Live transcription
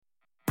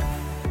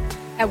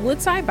At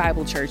Woodside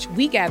Bible Church,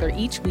 we gather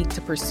each week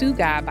to pursue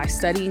God by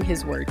studying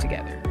His Word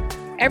together.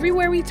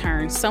 Everywhere we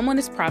turn, someone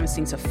is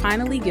promising to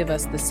finally give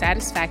us the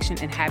satisfaction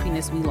and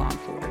happiness we long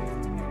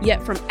for.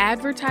 Yet from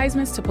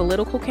advertisements to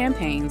political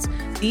campaigns,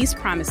 these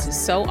promises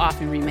so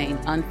often remain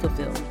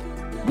unfulfilled.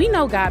 We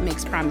know God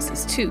makes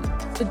promises too,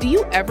 but do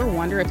you ever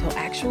wonder if He'll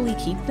actually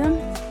keep them?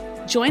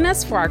 Join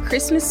us for our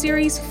Christmas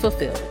series,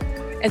 Fulfilled,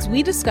 as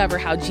we discover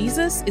how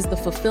Jesus is the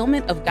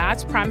fulfillment of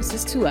God's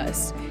promises to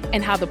us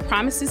and how the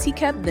promises He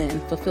kept then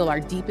fulfill our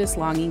deepest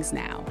longings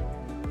now.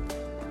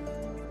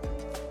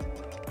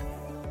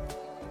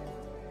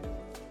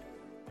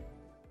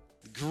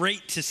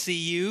 Great to see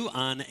you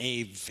on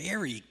a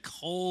very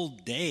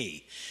cold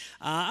day.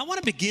 I want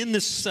to begin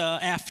this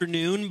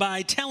afternoon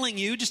by telling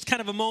you, just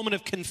kind of a moment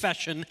of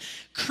confession,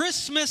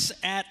 Christmas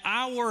at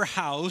our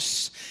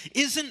house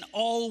isn't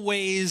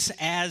always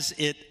as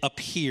it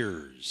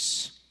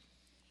appears.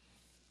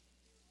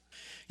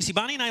 You see,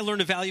 Bonnie and I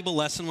learned a valuable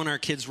lesson when our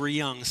kids were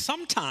young.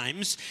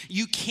 Sometimes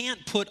you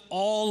can't put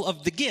all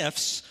of the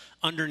gifts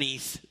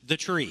underneath the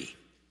tree.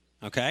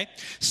 Okay?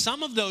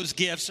 Some of those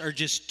gifts are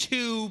just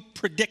too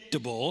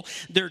predictable.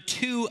 They're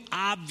too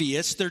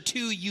obvious. They're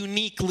too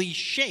uniquely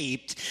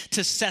shaped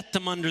to set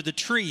them under the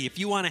tree. If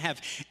you want to have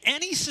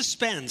any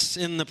suspense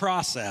in the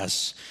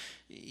process,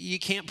 you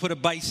can't put a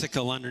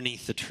bicycle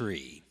underneath the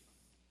tree.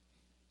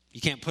 You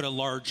can't put a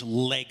large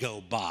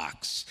Lego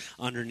box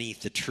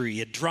underneath the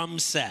tree, a drum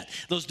set.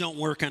 Those don't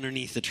work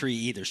underneath the tree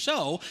either.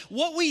 So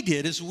what we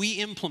did is we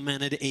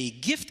implemented a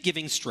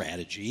gift-giving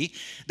strategy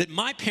that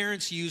my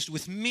parents used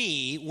with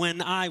me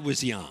when I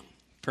was young.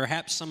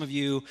 Perhaps some of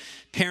you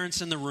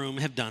parents in the room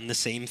have done the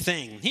same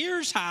thing.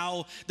 Here's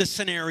how the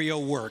scenario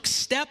works.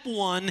 Step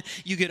one,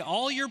 you get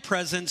all your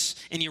presents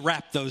and you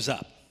wrap those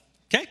up.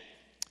 Okay?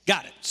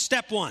 Got it.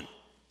 Step one.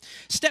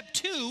 Step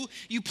two,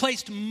 you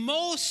placed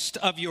most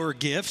of your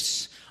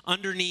gifts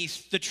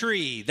underneath the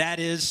tree. That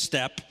is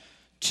step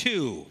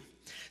two.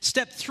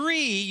 Step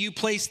three, you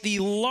place the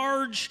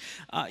large,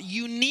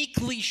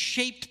 uniquely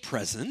shaped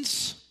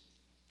presents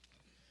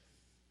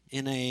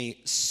in a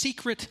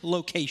secret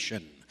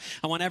location.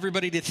 I want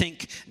everybody to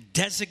think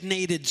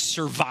designated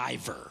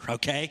survivor,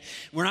 okay?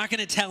 We're not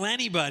going to tell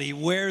anybody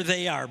where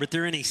they are, but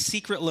they're in a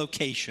secret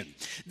location.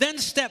 Then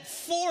step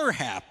four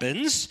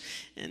happens,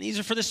 and these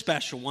are for the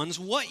special ones.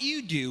 What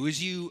you do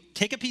is you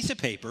take a piece of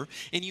paper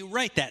and you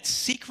write that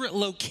secret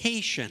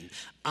location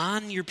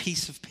on your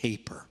piece of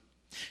paper.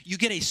 You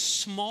get a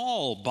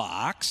small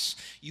box,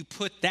 you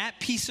put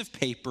that piece of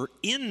paper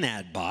in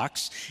that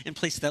box and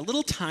place that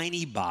little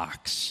tiny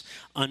box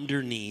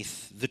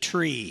underneath the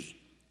tree.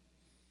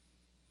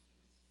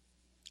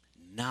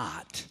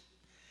 Not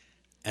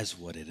as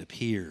what it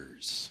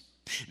appears.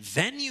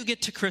 Then you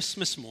get to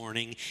Christmas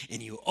morning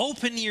and you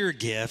open your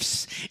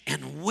gifts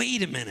and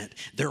wait a minute,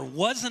 there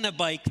wasn't a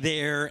bike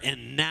there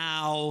and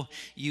now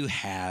you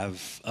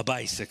have a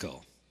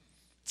bicycle.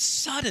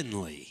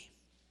 Suddenly,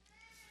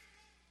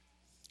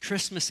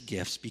 Christmas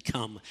gifts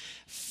become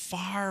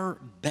far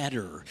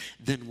better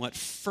than what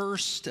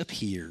first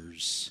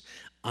appears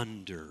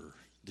under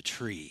the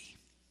tree.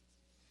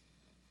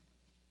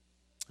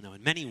 Now,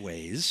 in many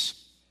ways,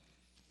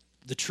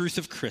 the truth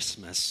of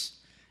Christmas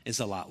is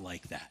a lot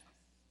like that.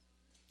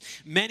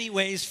 Many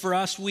ways for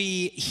us,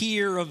 we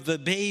hear of the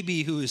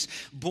baby who is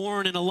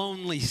born in a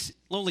lonely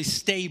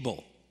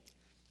stable.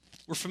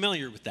 We're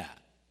familiar with that.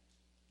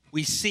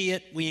 We see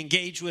it, we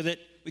engage with it,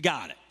 we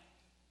got it.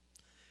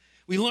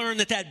 We learn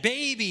that that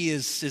baby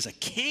is a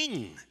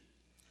king.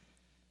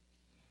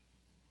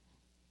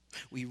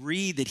 We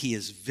read that he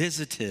is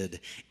visited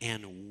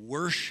and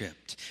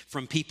worshiped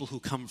from people who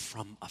come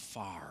from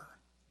afar.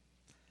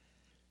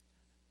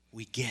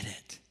 We get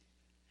it.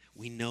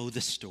 We know the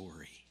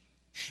story.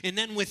 And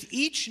then with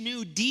each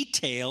new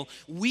detail,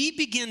 we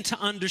begin to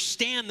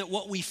understand that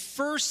what we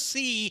first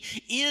see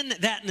in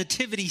that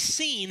nativity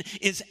scene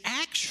is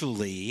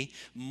actually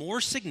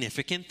more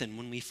significant than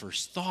when we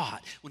first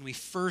thought, when we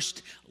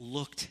first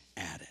looked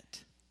at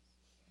it.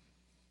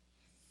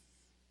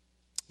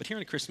 But here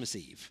on Christmas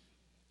Eve,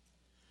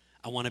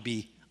 I want to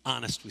be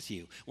honest with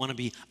you. I want to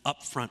be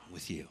upfront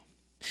with you.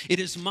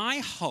 It is my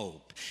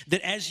hope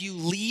that as you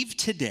leave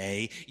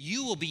today,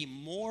 you will be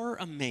more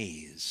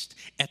amazed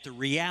at the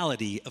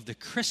reality of the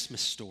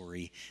Christmas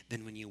story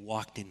than when you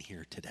walked in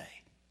here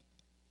today.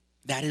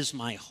 That is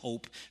my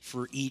hope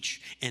for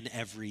each and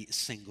every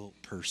single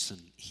person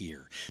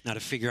here. Now,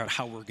 to figure out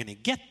how we're going to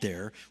get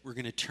there, we're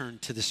going to turn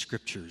to the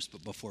scriptures.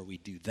 But before we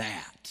do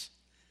that,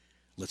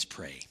 let's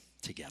pray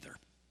together.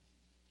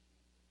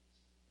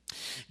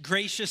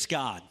 Gracious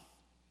God,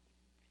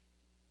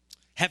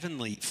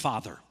 Heavenly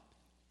Father,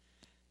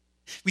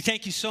 we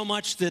thank you so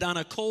much that on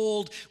a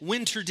cold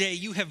winter day,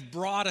 you have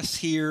brought us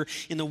here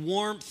in the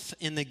warmth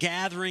and the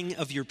gathering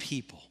of your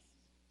people.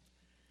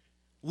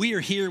 We are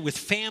here with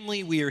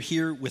family. We are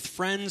here with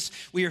friends.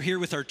 We are here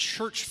with our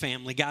church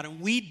family, God,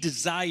 and we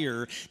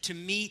desire to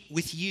meet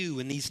with you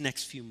in these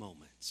next few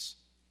moments.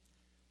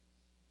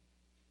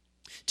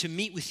 To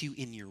meet with you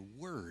in your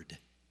word.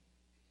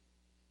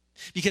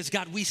 Because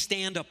God, we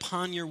stand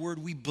upon your word.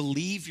 We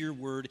believe your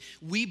word.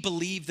 We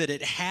believe that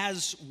it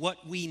has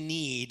what we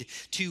need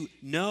to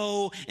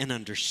know and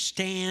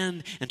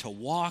understand and to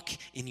walk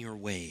in your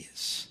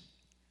ways.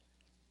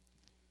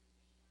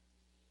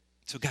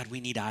 So God, we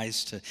need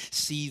eyes to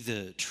see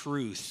the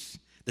truth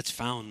that's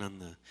found on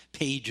the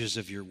pages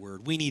of your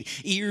word. We need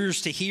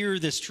ears to hear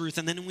this truth,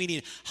 and then we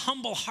need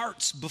humble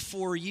hearts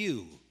before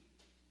you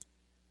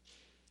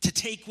to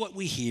take what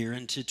we hear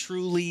and to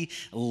truly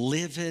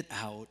live it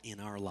out in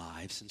our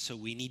lives. And so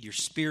we need your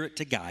Spirit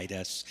to guide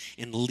us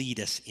and lead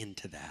us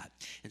into that.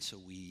 And so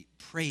we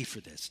pray for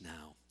this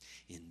now.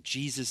 In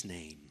Jesus'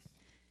 name,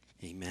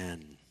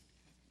 amen.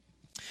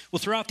 Well,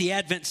 throughout the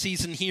Advent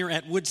season here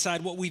at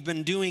Woodside, what we've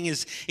been doing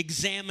is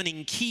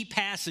examining key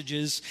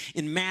passages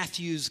in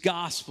Matthew's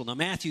Gospel. Now,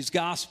 Matthew's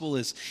Gospel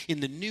is in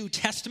the New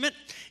Testament,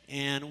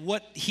 and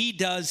what he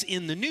does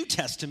in the New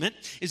Testament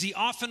is he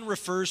often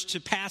refers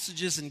to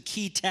passages and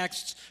key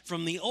texts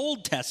from the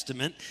Old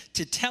Testament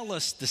to tell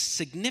us the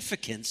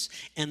significance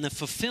and the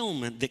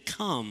fulfillment that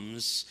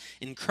comes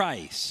in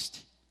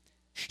Christ.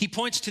 He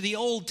points to the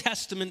Old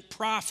Testament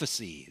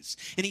prophecies,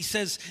 and he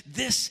says,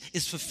 this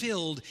is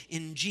fulfilled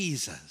in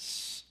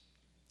Jesus.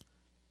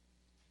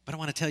 But I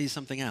want to tell you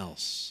something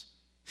else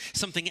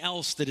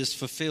that is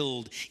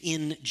fulfilled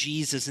in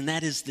Jesus, and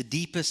that is the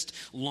deepest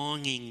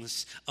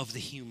longings of the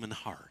human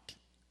heart.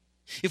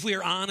 If we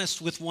are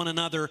honest with one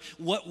another,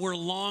 what we're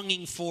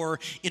longing for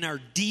in our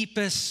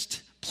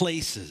deepest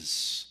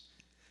places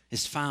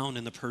is found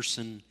in the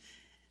person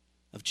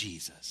of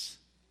Jesus.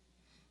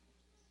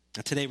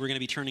 Now, today we're going to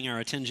be turning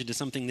our attention to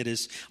something that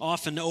is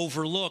often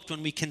overlooked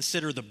when we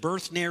consider the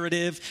birth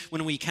narrative,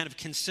 when we kind of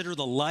consider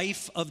the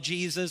life of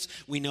Jesus.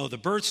 We know the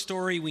birth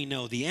story, we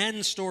know the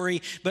end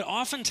story, but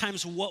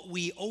oftentimes what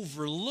we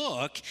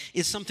overlook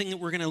is something that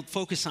we're going to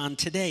focus on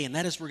today, and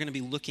that is we're going to be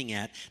looking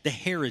at the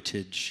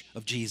heritage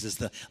of Jesus,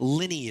 the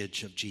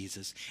lineage of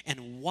Jesus,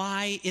 and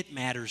why it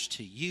matters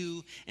to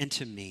you and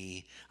to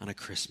me on a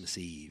Christmas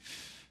Eve.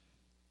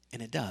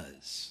 And it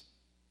does.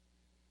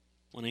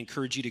 I want to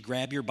encourage you to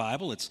grab your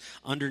Bible. It's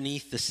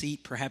underneath the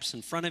seat, perhaps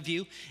in front of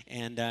you,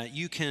 and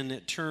you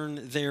can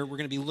turn there. We're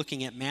going to be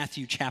looking at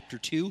Matthew chapter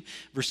 2,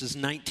 verses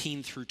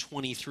 19 through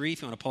 23.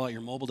 If you want to pull out your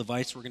mobile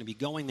device, we're going to be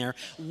going there.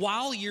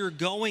 While you're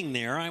going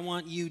there, I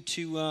want you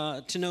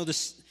to know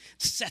this,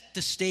 set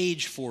the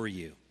stage for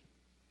you.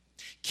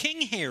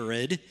 King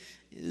Herod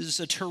is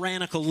a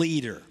tyrannical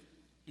leader,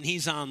 and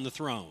he's on the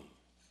throne.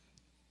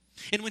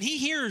 And when he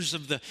hears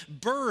of the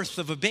birth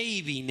of a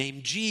baby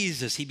named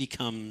Jesus, he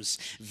becomes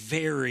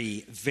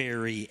very,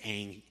 very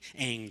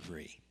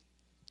angry.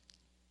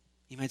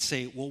 You might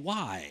say, well,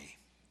 why?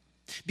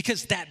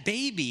 Because that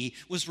baby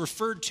was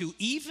referred to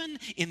even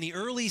in the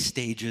early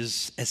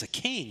stages as a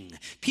king.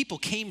 People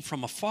came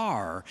from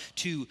afar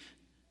to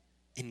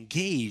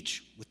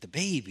engage with the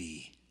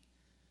baby.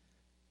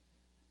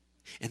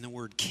 And the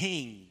word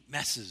king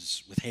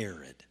messes with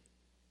Herod.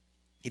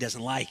 He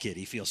doesn't like it.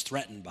 He feels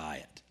threatened by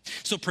it.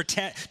 So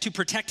to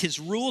protect his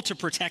rule, to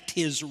protect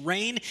his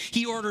reign,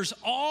 he orders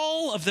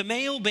all of the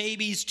male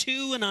babies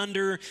 2 and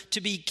under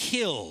to be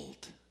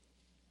killed.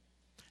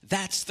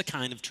 That's the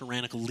kind of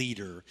tyrannical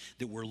leader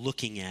that we're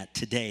looking at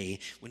today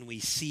when we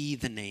see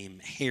the name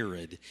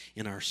Herod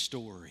in our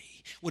story.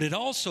 What it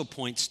also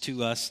points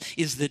to us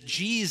is that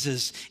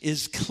Jesus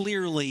is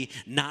clearly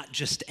not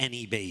just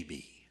any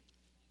baby.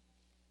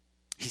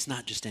 He's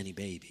not just any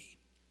baby.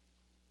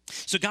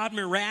 So God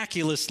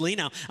miraculously,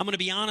 now I'm going to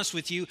be honest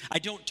with you, I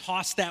don't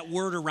toss that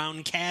word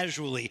around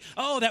casually.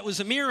 Oh, that was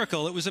a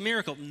miracle. It was a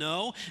miracle.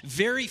 No,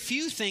 very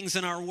few things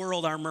in our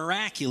world are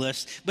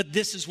miraculous, but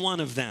this is one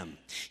of them.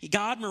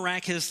 God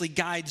miraculously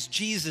guides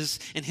Jesus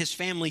and his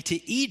family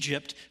to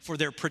Egypt for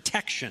their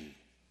protection.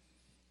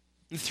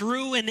 And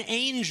through an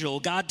angel,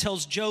 God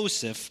tells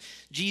Joseph,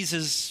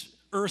 Jesus'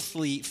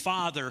 earthly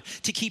father,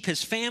 to keep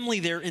his family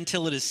there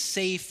until it is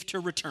safe to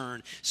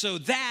return. So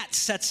that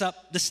sets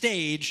up the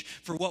stage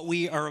for what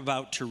we are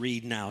about to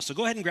read now. So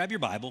go ahead and grab your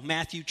Bible,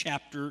 Matthew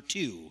chapter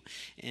 2,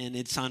 and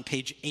it's on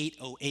page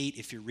 808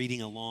 if you're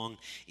reading along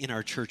in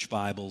our church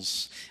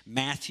Bibles.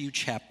 Matthew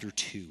chapter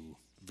 2,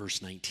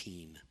 verse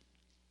 19.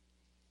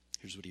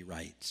 Here's what he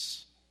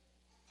writes.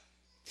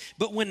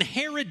 But when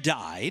Herod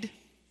died,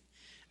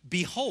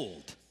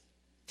 behold,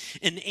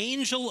 an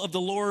angel of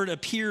the Lord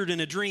appeared in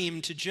a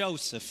dream to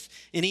Joseph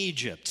in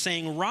Egypt,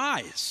 saying,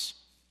 Rise,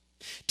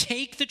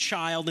 take the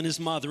child and his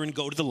mother and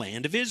go to the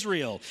land of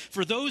Israel,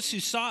 for those who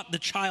sought the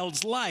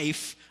child's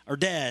life are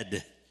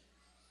dead.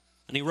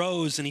 And he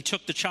rose and he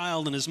took the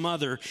child and his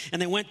mother, and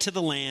they went to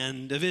the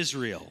land of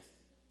Israel.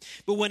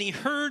 But when he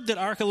heard that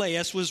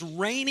Archelaus was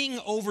reigning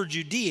over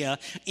Judea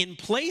in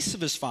place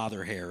of his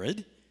father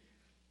Herod,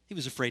 he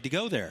was afraid to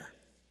go there.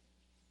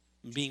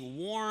 Being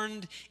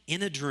warned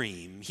in a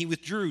dream, he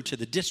withdrew to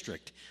the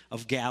district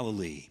of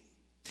Galilee.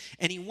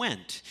 And he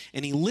went,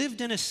 and he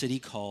lived in a city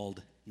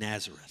called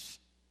Nazareth,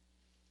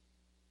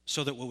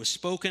 so that what was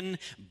spoken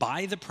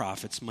by the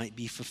prophets might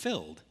be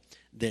fulfilled,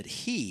 that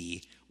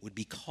he would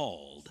be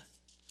called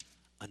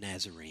a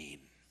Nazarene.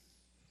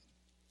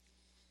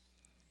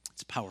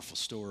 It's a powerful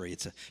story.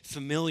 It's a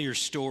familiar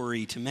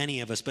story to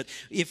many of us. But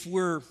if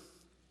we're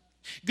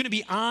going to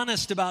be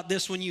honest about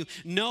this, when you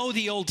know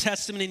the Old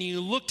Testament and you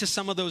look to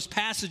some of those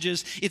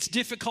passages, it's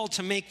difficult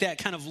to make that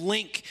kind of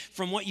link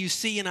from what you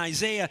see in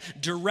Isaiah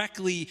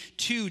directly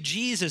to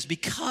Jesus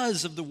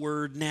because of the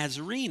word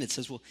Nazarene. It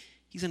says, well,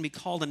 he's going to be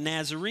called a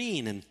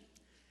Nazarene. And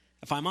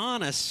if I'm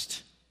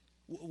honest,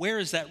 where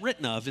is that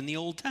written of in the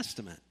Old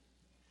Testament?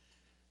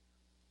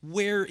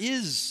 Where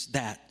is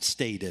that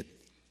stated?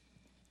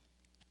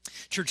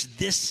 Church,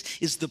 this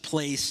is the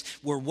place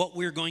where what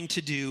we're going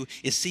to do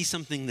is see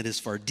something that is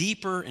far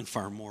deeper and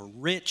far more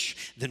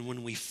rich than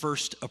when we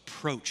first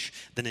approach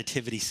the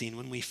nativity scene,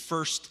 when we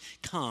first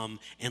come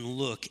and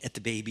look at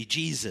the baby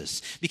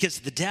Jesus.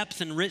 Because the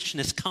depth and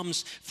richness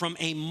comes from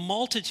a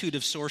multitude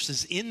of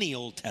sources in the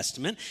Old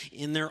Testament,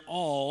 and they're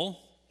all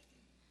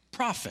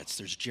prophets.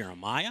 There's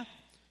Jeremiah,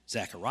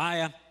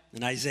 Zechariah,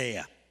 and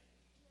Isaiah.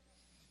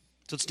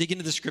 So let's dig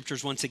into the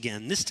scriptures once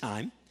again. This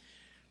time,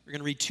 we're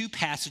going to read two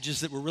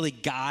passages that will really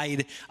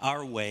guide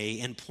our way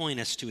and point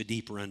us to a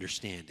deeper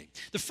understanding.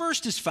 The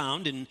first is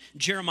found in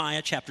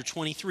Jeremiah chapter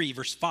 23,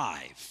 verse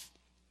 5.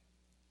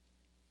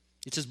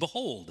 It says,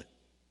 "Behold,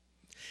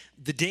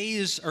 the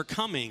days are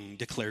coming,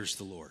 declares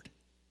the Lord,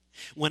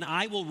 when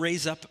I will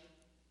raise up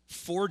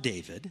for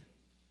David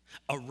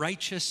a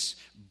righteous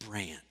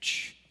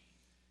branch,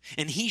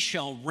 and he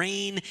shall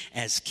reign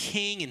as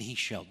king, and he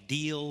shall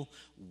deal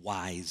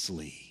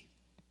wisely."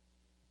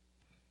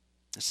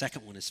 The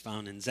second one is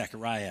found in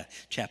Zechariah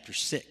chapter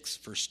 6,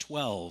 verse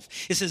 12.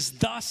 It says,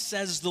 "Thus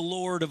says the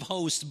Lord of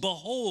hosts,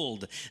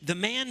 behold, the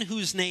man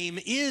whose name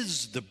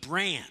is the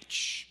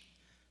branch,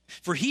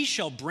 for he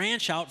shall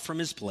branch out from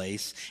his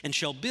place and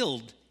shall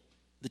build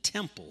the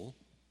temple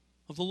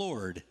of the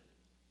Lord."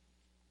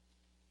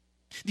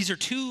 These are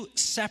two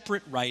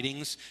separate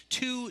writings,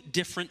 two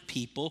different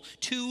people,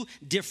 two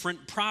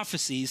different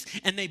prophecies,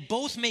 and they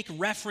both make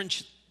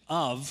reference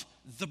of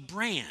the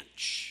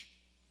branch.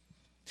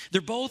 They're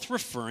both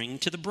referring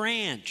to the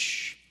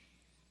branch.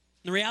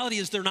 The reality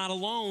is they're not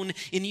alone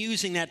in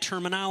using that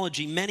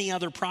terminology. Many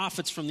other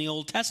prophets from the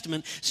Old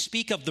Testament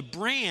speak of the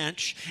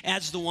branch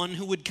as the one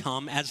who would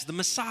come as the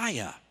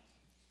Messiah.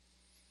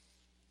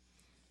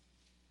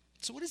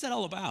 So what is that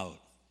all about?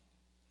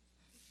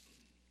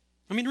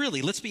 I mean,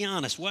 really, let's be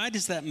honest. Why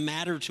does that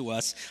matter to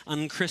us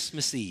on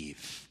Christmas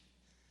Eve?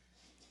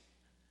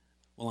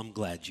 Well, I'm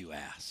glad you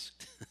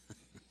asked.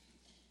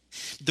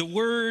 The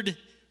word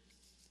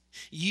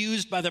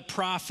used by the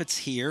prophets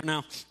here. Now,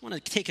 I want to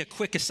take a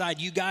quick aside.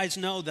 You guys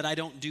know that I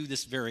don't do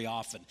this very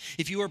often.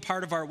 If you are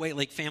part of our Wait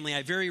Lake family,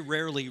 I very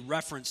rarely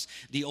reference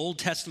the Old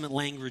Testament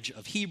language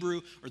of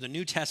Hebrew or the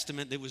New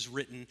Testament that was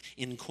written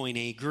in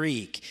Koine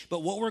Greek.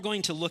 But what we're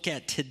going to look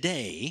at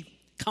today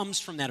comes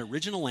from that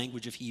original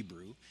language of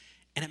Hebrew,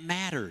 and it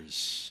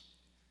matters.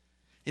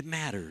 It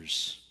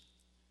matters.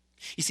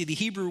 You see, the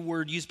Hebrew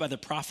word used by the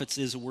prophets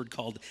is a word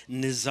called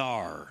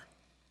nizar.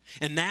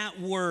 And that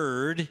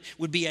word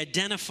would be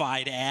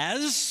identified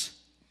as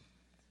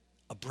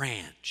a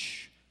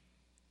branch.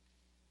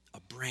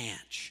 A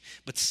branch.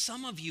 But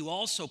some of you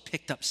also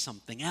picked up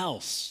something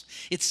else.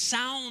 It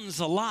sounds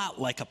a lot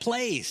like a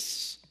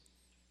place.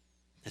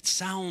 It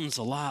sounds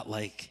a lot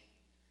like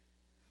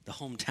the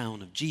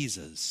hometown of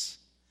Jesus,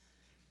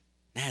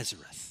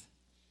 Nazareth.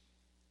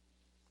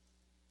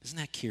 Isn't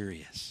that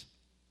curious?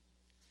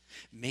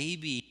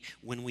 Maybe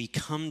when we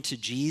come to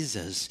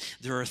Jesus,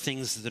 there are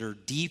things that are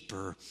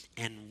deeper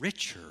and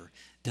richer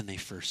than they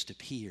first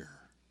appear.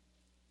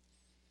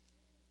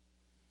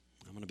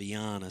 I'm going to be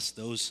honest.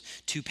 Those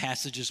two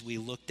passages we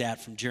looked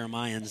at from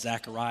Jeremiah and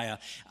Zechariah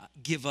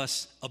give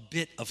us a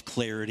bit of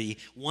clarity.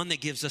 One that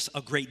gives us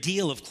a great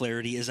deal of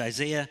clarity is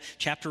Isaiah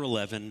chapter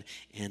 11,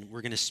 and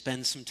we're going to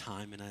spend some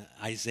time in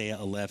Isaiah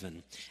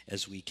 11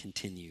 as we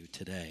continue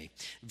today.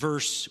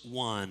 Verse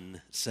 1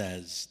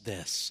 says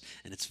this,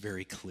 and it's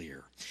very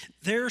clear.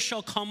 "There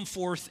shall come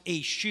forth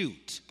a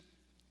shoot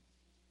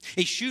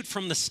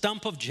from the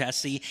stump of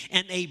Jesse,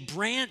 and a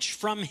branch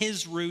from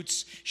his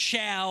roots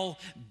shall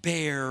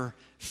bear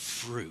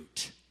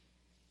fruit."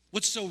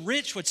 What's so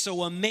rich, what's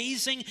so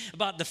amazing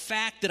about the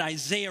fact that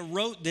Isaiah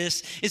wrote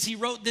this is he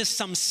wrote this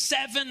some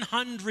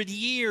 700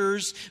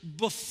 years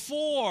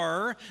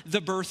before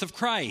the birth of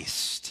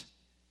Christ.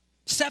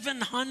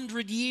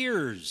 700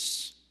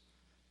 years.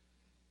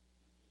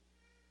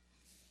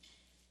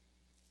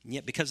 And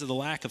yet, because of the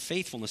lack of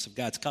faithfulness of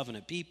God's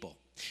covenant people,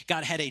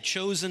 God had a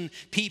chosen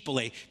people,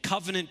 a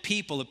covenant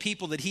people, a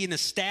people that he had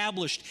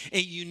established a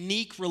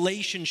unique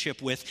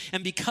relationship with.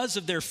 And because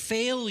of their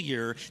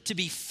failure to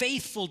be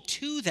faithful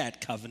to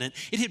that covenant,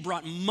 it had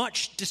brought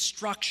much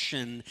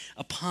destruction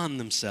upon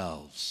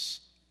themselves.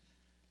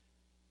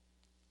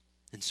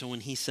 And so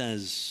when he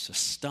says a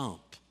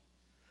stump,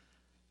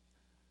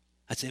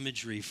 that's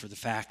imagery for the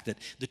fact that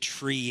the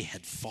tree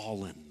had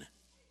fallen.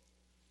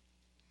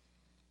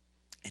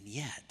 And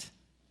yet,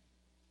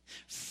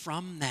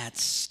 from that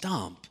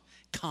stump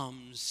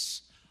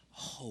comes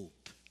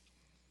hope.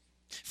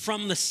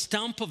 From the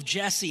stump of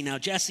Jesse, now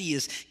Jesse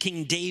is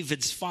King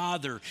David's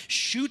father,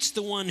 shoots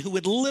the one who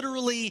would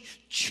literally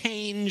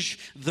change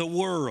the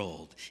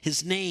world.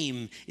 His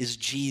name is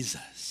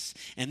Jesus.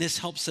 And this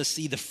helps us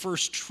see the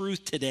first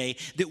truth today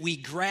that we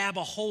grab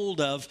a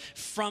hold of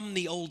from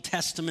the Old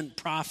Testament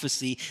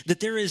prophecy, that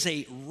there is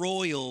a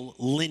royal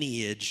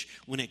lineage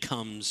when it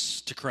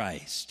comes to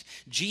Christ.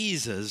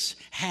 Jesus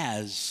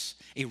has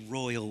a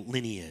royal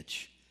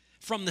lineage.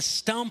 From the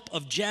stump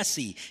of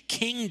Jesse,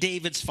 King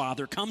David's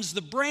father, comes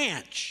the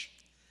branch,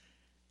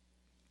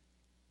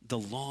 the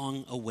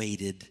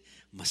long-awaited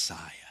Messiah.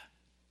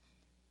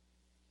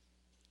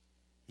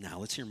 Now,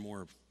 let's hear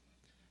more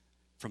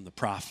from the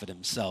prophet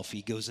himself.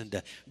 He goes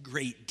into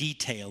great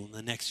detail in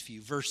the next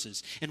few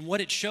verses. And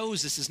what it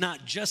shows us is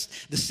not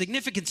just the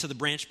significance of the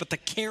branch, but the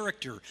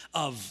character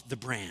of the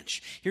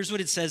branch. Here's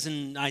what it says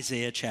in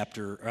Isaiah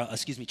chapter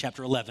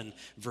 11,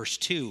 verse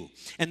 2.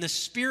 And the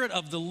Spirit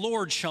of the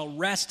Lord shall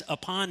rest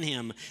upon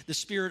him, the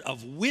Spirit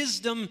of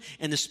wisdom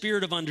and the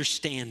Spirit of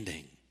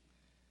understanding.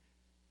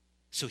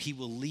 So he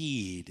will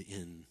lead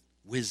in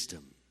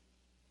wisdom.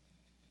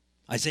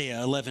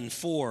 Isaiah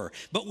 11:4,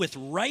 but with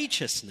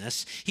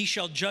righteousness he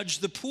shall judge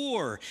the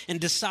poor and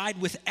decide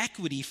with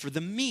equity for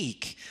the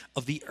meek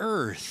of the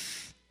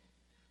earth.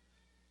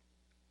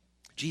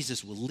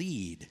 Jesus will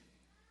lead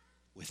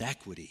with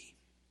equity.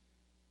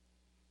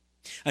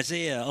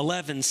 Isaiah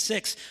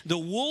 11:6, the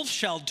wolf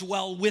shall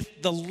dwell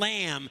with the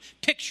lamb.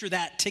 Picture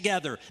that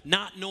together,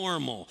 not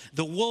normal.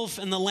 The wolf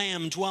and the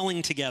lamb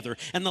dwelling together.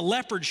 And the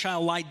leopard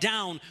shall lie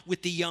down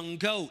with the young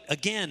goat.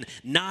 Again,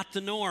 not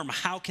the norm.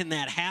 How can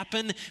that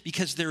happen?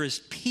 Because there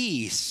is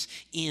peace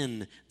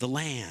in the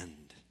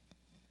land.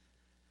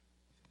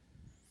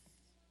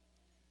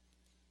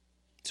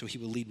 So he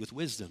will lead with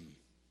wisdom.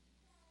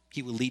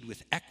 He will lead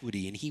with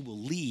equity, and he will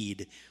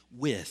lead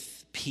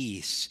with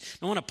peace.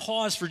 I want to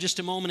pause for just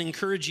a moment and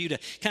encourage you to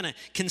kind of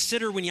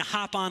consider when you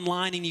hop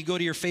online and you go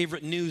to your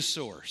favorite news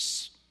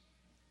source.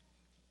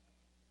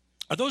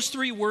 Are those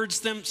three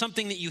words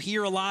something that you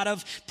hear a lot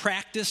of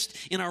practiced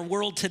in our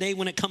world today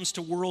when it comes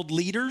to world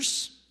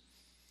leaders?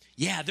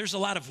 Yeah, there's a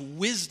lot of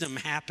wisdom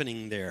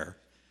happening there.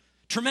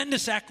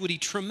 Tremendous equity,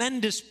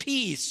 tremendous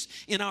peace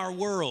in our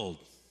world.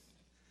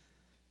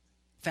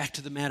 Fact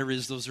of the matter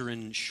is, those are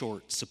in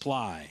short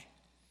supply.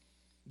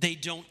 They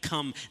don't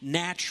come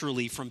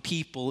naturally from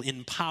people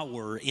in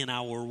power in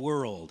our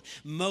world.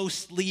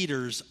 Most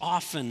leaders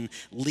often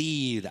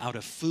lead out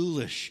of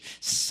foolish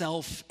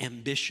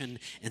self-ambition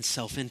and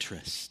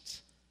self-interest.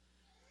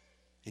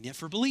 And yet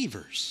for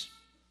believers,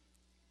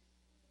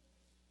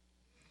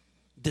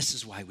 this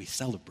is why we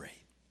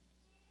celebrate.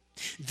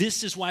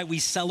 This is why we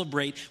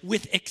celebrate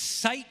with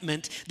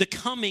excitement the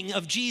coming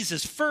of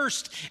Jesus,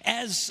 first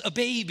as a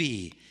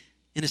baby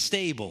in a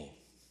stable,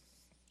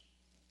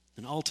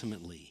 and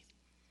ultimately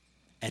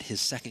at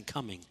his second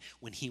coming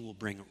when he will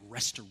bring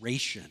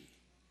restoration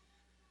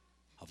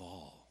of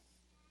all.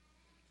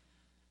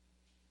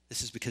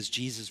 This is because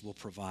Jesus will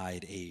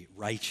provide a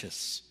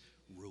righteous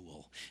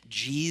rule.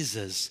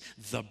 Jesus,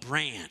 the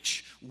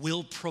branch,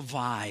 will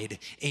provide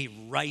a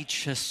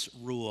righteous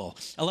rule.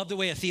 I love the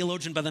way a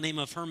theologian by the name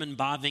of Herman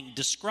Bavinck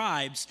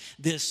describes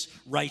this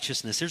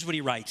righteousness. Here's what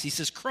he writes. He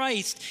says,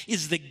 Christ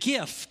is the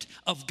gift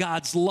of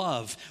God's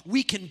love.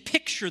 We can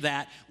picture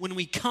that when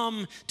we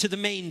come to the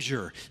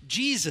manger.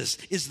 Jesus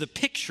is the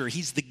picture.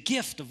 He's the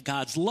gift of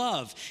God's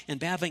love. And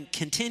Bavinck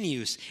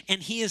continues,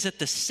 and he is at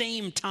the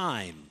same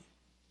time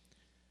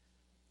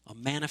a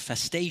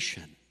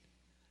manifestation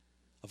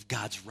of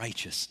God's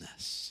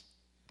righteousness.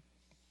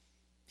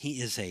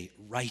 He is a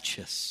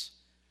righteous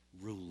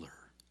ruler.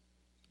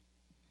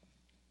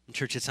 And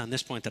church, it's on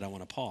this point that I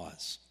want to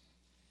pause.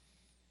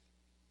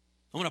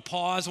 I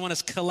want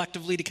us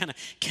collectively to kind of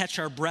catch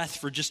our breath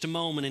for just a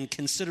moment and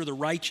consider the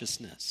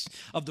righteousness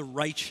of the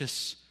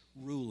righteous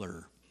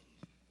ruler.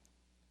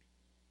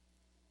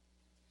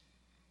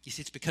 You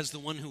see, it's because the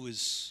one who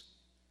was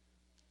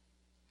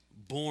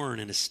born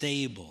in a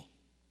stable,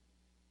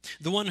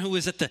 the one who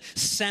is at the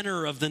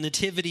center of the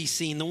nativity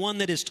scene, the one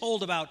that is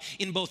told about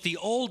in both the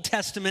Old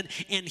Testament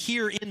and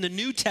here in the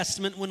New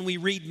Testament when we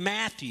read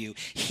Matthew.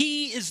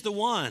 He is the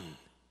one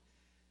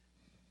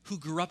who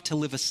grew up to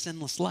live a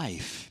sinless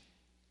life.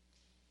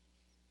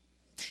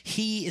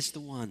 He is the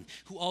one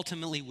who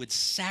ultimately would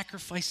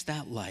sacrifice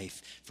that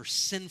life for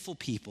sinful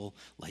people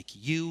like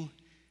you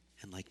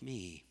and like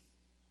me,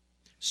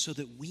 so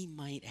that we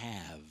might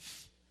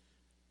have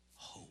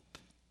hope.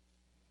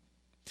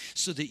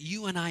 So that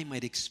you and I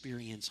might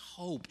experience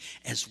hope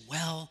as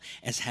well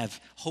as have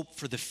hope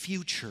for the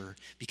future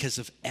because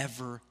of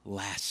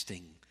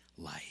everlasting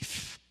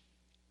life.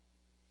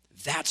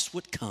 That's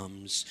what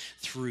comes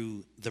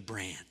through the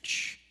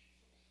branch.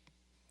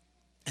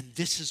 And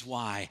this is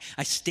why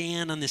I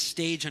stand on this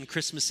stage on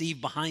Christmas Eve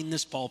behind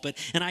this pulpit,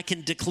 and I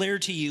can declare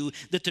to you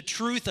that the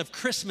truth of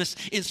Christmas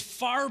is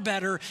far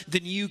better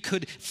than you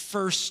could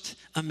first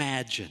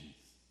imagine.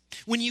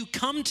 When you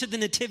come to the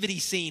nativity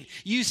scene,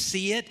 you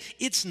see it,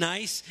 it's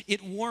nice,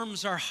 it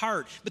warms our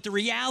heart. But the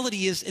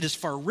reality is it is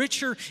far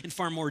richer and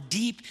far more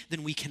deep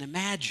than we can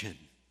imagine.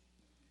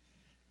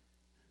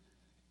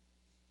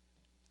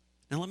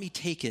 Now let me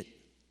take it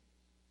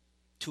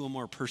to a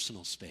more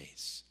personal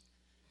space.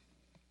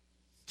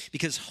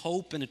 Because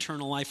hope and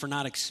eternal life are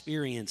not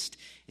experienced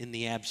in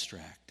the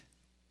abstract.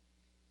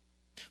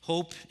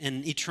 Hope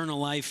and eternal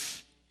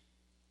life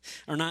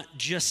are not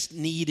just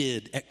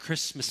needed at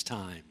Christmas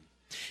time.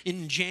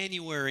 In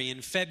January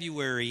and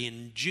February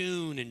and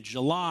June and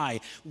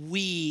July,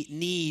 we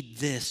need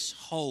this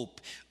hope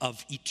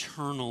of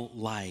eternal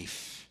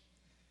life.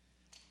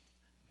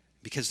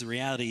 Because the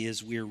reality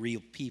is we're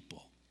real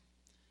people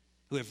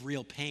who have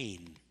real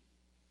pain.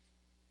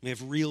 We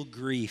have real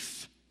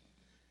grief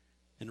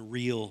and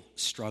real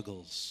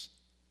struggles.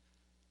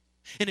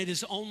 And it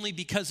is only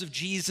because of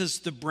Jesus,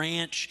 the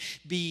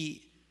branch,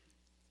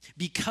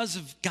 because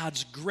of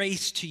God's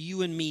grace to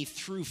you and me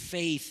through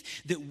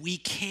faith, that we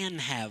can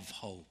have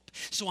hope.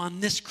 So on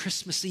this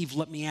Christmas Eve,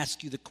 let me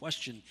ask you the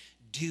question,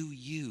 do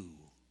you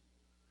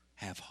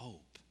have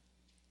hope?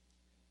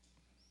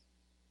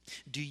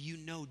 Do you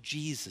know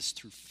Jesus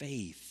through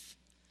faith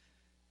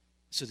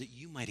so that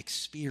you might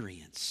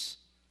experience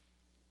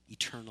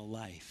eternal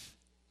life?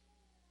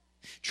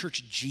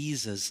 Church,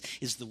 Jesus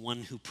is the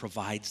one who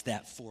provides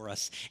that for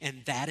us.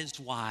 And that is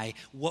why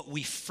what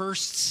we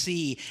first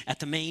see at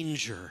the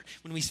manger,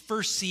 when we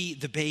first see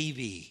the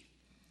baby,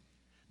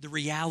 the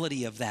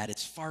reality of that,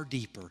 it's far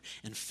deeper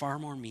and far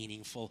more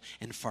meaningful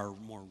and far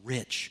more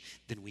rich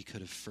than we could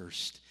have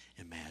first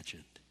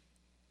imagined.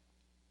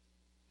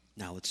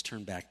 Now let's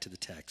turn back to the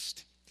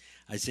text.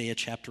 Isaiah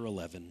chapter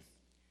 11.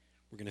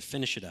 We're going to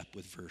finish it up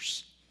with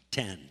verse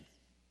 10.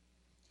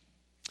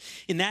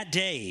 In that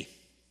day,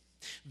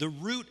 the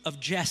root of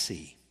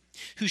Jesse,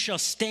 who shall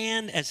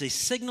stand as a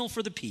signal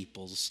for the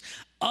peoples,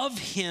 of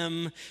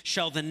him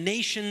shall the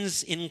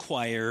nations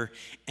inquire,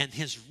 and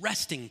his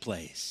resting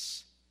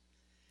place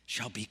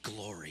shall be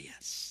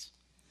glorious.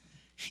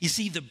 You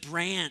see, the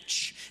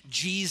branch,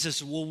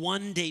 Jesus, will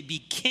one day be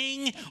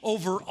king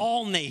over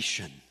all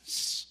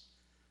nations.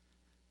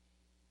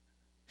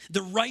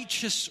 The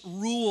righteous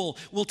rule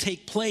will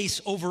take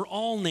place over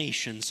all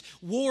nations.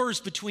 Wars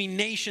between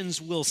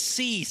nations will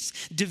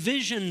cease.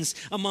 Divisions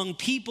among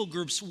people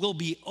groups will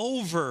be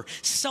over.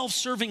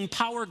 Self-serving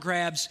power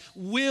grabs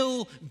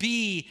will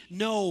be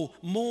no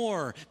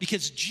more,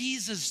 because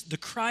Jesus, the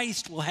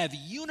Christ, will have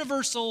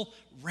universal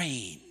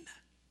reign.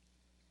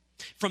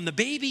 From the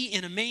baby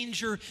in a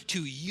manger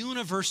to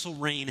universal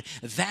reign,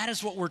 that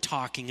is what we're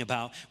talking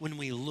about when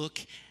we look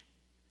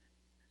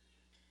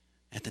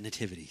at the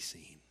nativity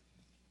scene.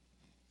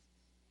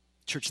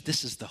 Church,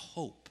 this is the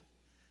hope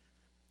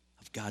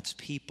of God's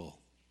people,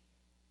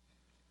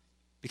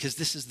 because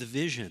this is the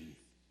vision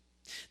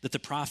that the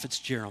prophets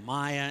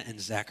Jeremiah and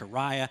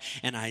Zechariah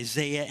and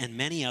Isaiah and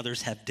many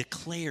others have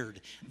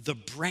declared. The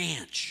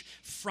branch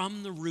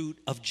from the root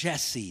of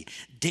Jesse,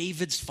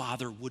 David's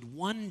father, would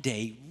one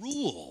day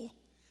rule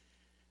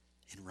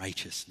in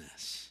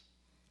righteousness.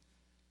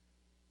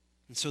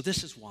 And so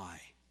this is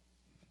why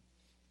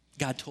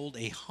God told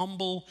a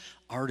humble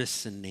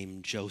artisan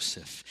named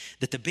Joseph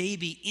that the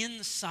baby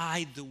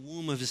inside the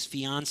womb of his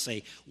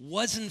fiancée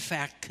was in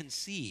fact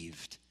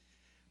conceived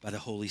by the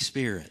Holy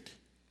Spirit.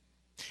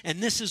 And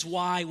this is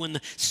why when the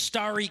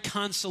starry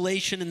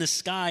constellation in the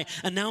sky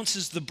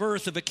announces the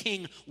birth of a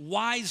king,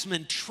 wise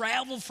men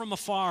travel from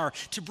afar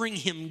to bring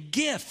him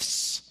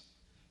gifts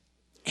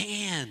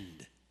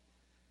and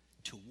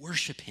to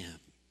worship him.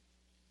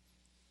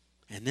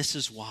 And this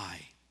is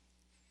why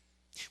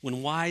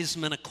when wise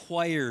men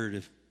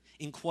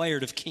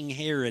inquired of King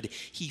Herod,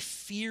 he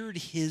feared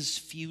his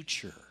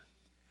future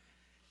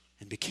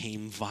and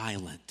became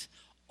violent.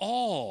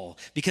 All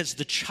because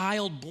the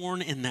child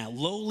born in that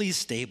lowly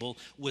stable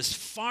was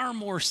far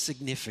more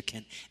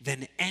significant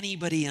than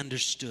anybody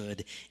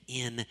understood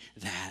in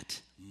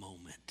that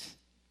moment.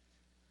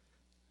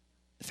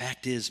 The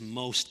fact is,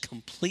 most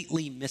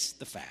completely missed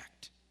the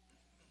fact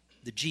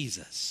that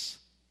Jesus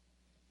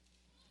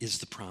is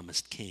the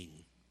promised king.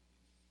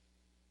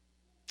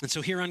 And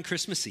so here on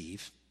Christmas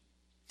Eve,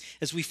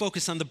 as we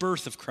focus on the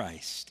birth of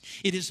Christ,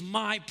 it is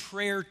my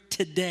prayer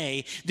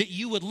today that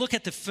you would look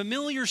at the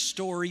familiar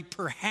story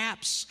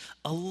perhaps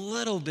a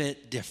little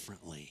bit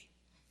differently.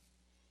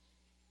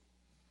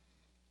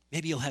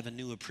 Maybe you'll have a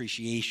new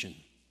appreciation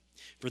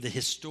for the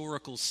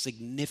historical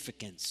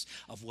significance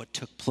of what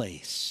took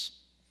place.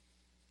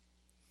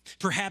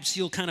 Perhaps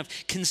you'll kind of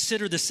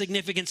consider the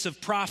significance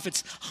of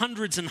prophets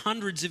hundreds and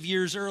hundreds of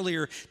years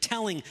earlier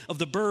telling of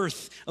the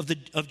birth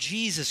of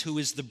Jesus, who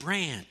is the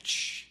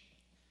branch.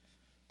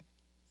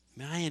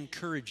 May I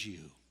encourage you,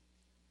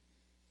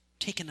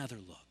 take another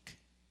look.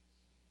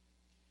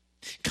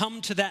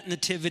 Come to that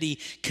nativity,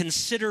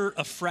 consider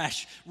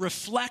afresh,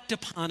 reflect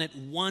upon it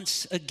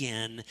once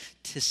again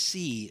to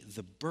see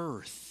the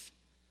birth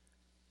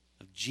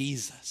of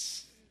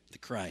Jesus, the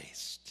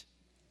Christ.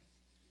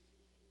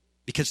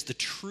 Because the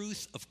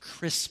truth of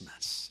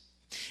Christmas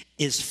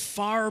is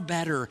far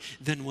better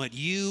than what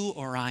you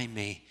or I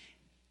may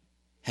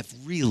have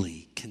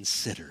really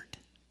considered.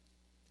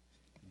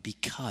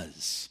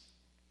 Because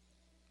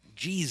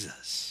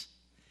Jesus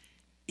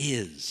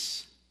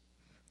is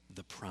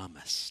the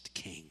promised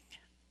king.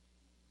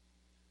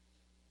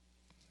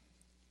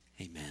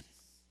 Amen.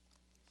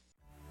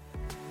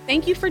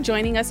 Thank you for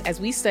joining us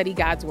as we study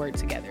God's Word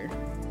together.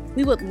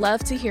 We would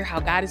love to hear how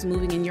God is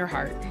moving in your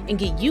heart and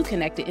get you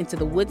connected into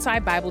the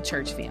Woodside Bible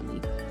Church family.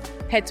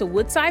 Head to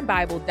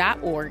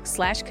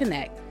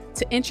woodsidebible.org/connect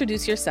to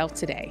introduce yourself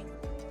today.